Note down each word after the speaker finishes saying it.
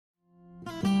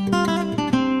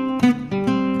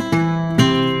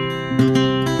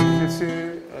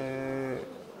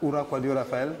moi, Kouadio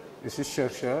Raphaël, je suis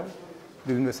chercheur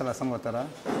de l'Université Lancement.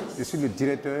 Je suis le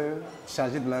directeur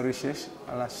chargé de la recherche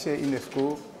à la Chaire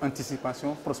Unesco,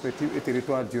 Anticipation, Prospective et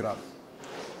Territoires durables.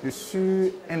 Je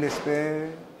suis un expert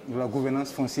de la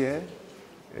gouvernance foncière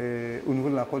au niveau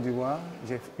de la Côte d'Ivoire.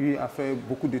 J'ai eu à faire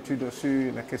beaucoup d'études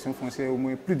sur la question foncière, au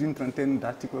moins plus d'une trentaine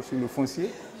d'articles sur le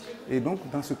foncier. Et donc,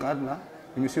 dans ce cadre-là,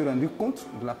 je me suis rendu compte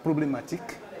de la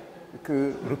problématique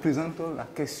que représente la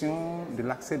question de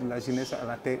l'accès de la jeunesse à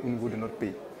la terre au niveau de notre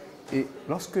pays. Et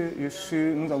lorsque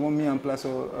nous avons mis en place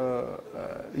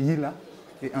ILA,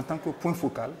 et en tant que point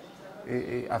focal,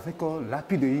 et avec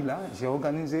l'appui de ILA, j'ai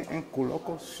organisé un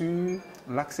colloque sur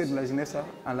l'accès de la jeunesse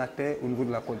à la terre au niveau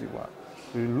de la Côte d'Ivoire.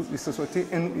 Il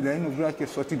y a une ouvrage qui est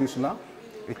sortie de cela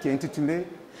et qui est intitulé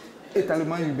 «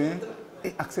 Étalement urbain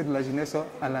et accès de la jeunesse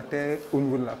à la terre au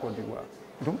niveau de la Côte d'Ivoire ».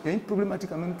 Donc il y a une problématique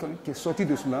quand même qui est sortie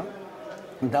de cela.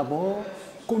 D'abord,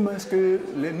 comment est-ce que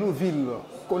nos villes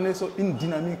connaissent une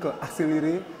dynamique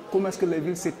accélérée, comment est-ce que les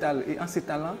villes s'étalent. Et en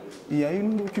s'étalant, il y a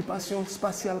une occupation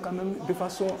spatiale quand même de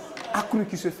façon accrue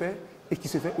qui se fait et qui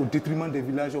se fait au détriment des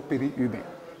villages périurbains.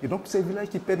 Et donc ces villages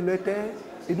qui perdent leurs terres,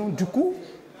 et donc du coup,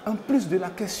 en plus de la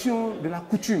question de la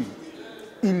coutume,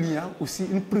 il y a aussi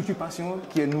une préoccupation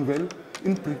qui est nouvelle,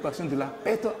 une préoccupation de la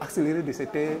perte accélérée de ces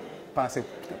terres par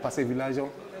ces villages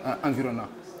environnants.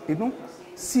 Et donc,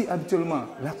 si habituellement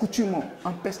la coutume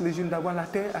empêche les jeunes d'avoir la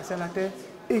terre, accès à la terre,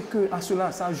 et qu'à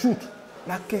cela s'ajoute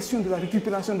la question de la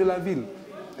récupération de la ville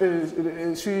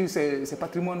sur ses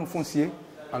patrimoines fonciers,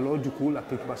 alors du coup la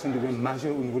préoccupation devient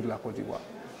majeure au niveau de la Côte d'Ivoire.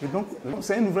 Et donc,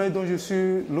 c'est un ouvrage dont je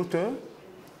suis l'auteur,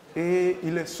 et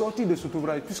il est sorti de cet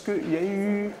ouvrage, puisqu'il y a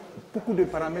eu beaucoup de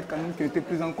paramètres quand même qui ont été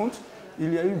pris en compte.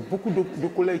 Il y a eu beaucoup de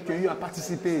collègues qui ont eu à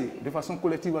participer de façon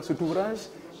collective à cet ouvrage.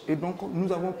 Et donc,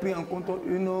 nous avons pris en compte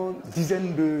une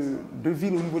dizaine de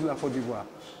villes au niveau de la Côte d'Ivoire.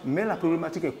 Mais la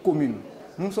problématique est commune.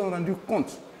 Nous nous sommes rendus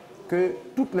compte que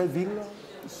toutes les villes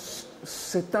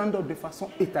s'étendent de façon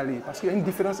étalée. Parce qu'il y a une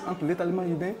différence entre l'étalement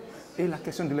urbain et la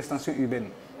question de l'extension urbaine.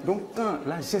 Donc, quand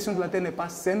la gestion de la terre n'est pas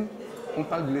saine, on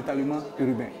parle de l'étalement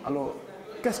urbain. Alors,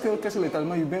 qu'est-ce que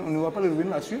l'étalement urbain? On ne va pas revenir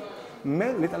là-dessus.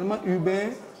 Mais l'étalement urbain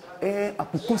a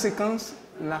pour conséquence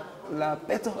la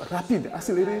perte rapide,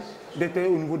 accélérée des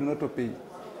terres au niveau de notre pays.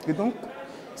 Et donc,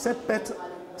 cette perte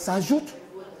s'ajoute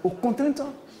aux contraintes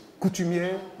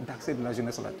coutumières d'accès de la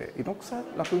jeunesse à la terre. Et donc, ça,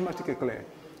 la problématique est claire.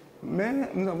 Mais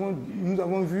nous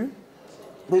avons vu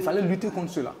qu'il fallait lutter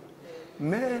contre cela.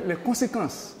 Mais les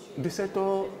conséquences de cette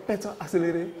perte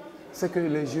accélérée, c'est que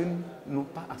les jeunes n'ont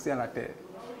pas accès à la terre.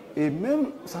 Et même,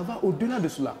 ça va au-delà de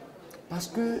cela. Parce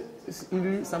que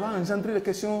ça va engendrer les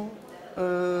questions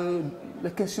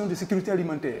de sécurité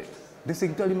alimentaire. De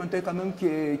sécurité alimentaire quand même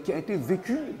qui a été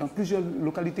vécue dans plusieurs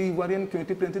localités ivoiriennes qui ont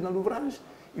été présentées dans l'ouvrage.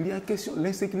 Il y a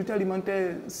l'insécurité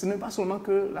alimentaire, ce n'est pas seulement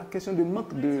que la question du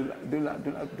manque de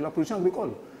la production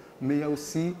agricole, mais il y a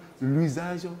aussi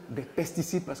l'usage des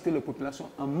pesticides parce que les populations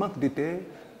en manque de terre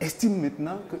estiment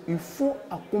maintenant qu'il faut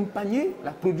accompagner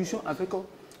la production avec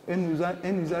un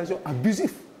usage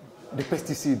abusif des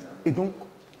pesticides. Et donc,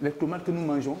 les tomates que nous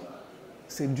mangeons,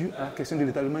 c'est dû à la question de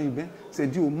l'étalement urbain, c'est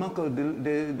dû au manque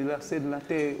de l'accès de la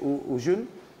terre aux jeunes.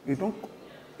 Et donc,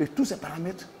 tous ces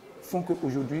paramètres font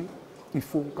qu'aujourd'hui, il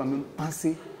faut quand même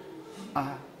penser à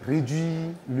réduire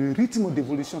le rythme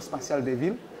d'évolution spatiale des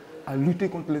villes, à lutter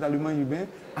contre l'étalement urbain,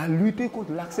 à lutter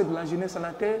contre l'accès de la jeunesse à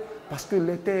la terre, parce que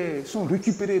les terres sont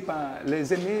récupérées par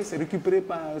les aînés, c'est récupéré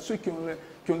par ceux qui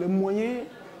ont les moyens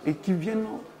et qui viennent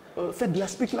faire de la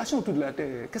spéculation autour de la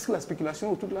terre. Qu'est-ce que la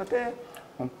spéculation autour de la terre?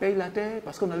 On paye la terre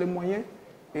parce qu'on a les moyens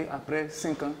et après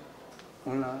 5 ans,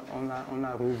 on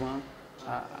la revend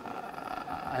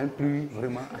à un prix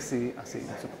vraiment assez.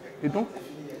 Et donc,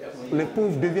 les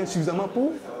pauvres deviennent suffisamment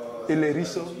pauvres et les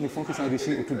riches ne font que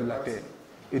s'enrichir autour de la terre.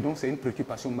 Et donc, c'est une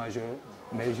préoccupation majeure.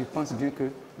 Mais je pense bien que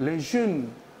les jeunes,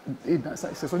 et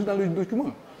c'est sorti dans le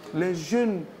document, les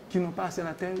jeunes qui n'ont pas assez à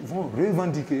la terre vont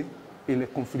revendiquer et les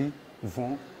conflits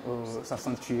vont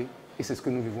s'accentuer. Et c'est ce que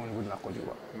nous vivons au niveau de la Côte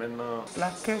d'Ivoire. Maintenant, la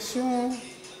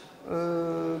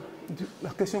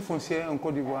question foncière en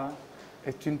Côte d'Ivoire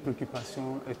est une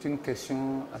préoccupation, est une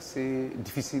question assez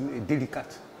difficile et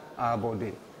délicate à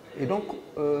aborder. Et donc,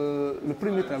 le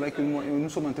premier travail que nous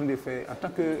sommes en train de faire en tant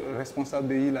que responsable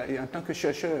de l'ILA et en tant que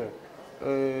chercheur,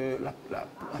 la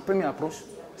première approche,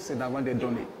 c'est d'avoir des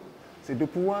données. C'est de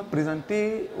pouvoir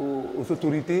présenter aux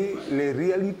autorités les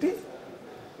réalités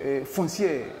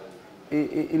foncières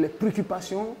et les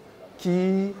préoccupations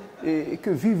que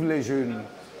vivent les jeunes.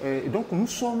 Et donc nous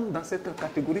sommes dans cette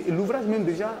catégorie et l'ouvrage même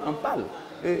déjà en parle.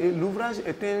 Et l'ouvrage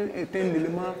est un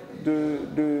élément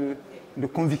de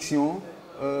conviction,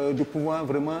 de pouvoir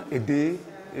vraiment aider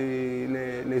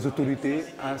les autorités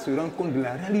à se rendre compte de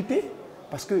la réalité,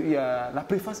 parce que la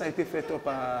préface a été faite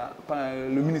par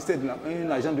le ministère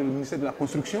un agent du ministère de la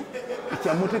Construction, et qui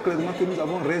a montré clairement que nous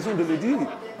avons raison de le dire,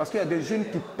 parce qu'il y a des jeunes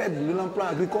qui perdent de l'emploi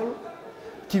agricole,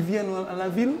 qui viennent à la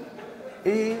ville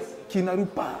et qui n'arrivent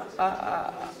pas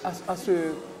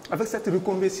avec cette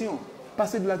reconversion,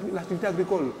 passer de l'activité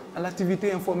agricole à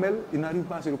l'activité informelle, ils n'arrivent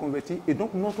pas à se reconvertir. Et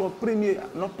donc notre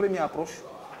première approche,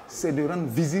 c'est de rendre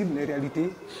visibles les réalités,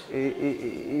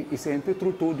 et c'est un peu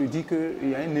trop tôt de dire qu'il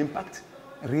y a un impact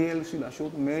réel sur la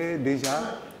chose, mais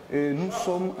déjà nous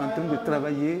sommes en train de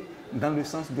travailler dans le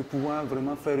sens de pouvoir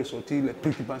vraiment faire ressortir les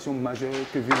préoccupations majeures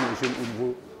que vivent les jeunes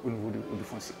au niveau du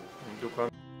foncier. Je crois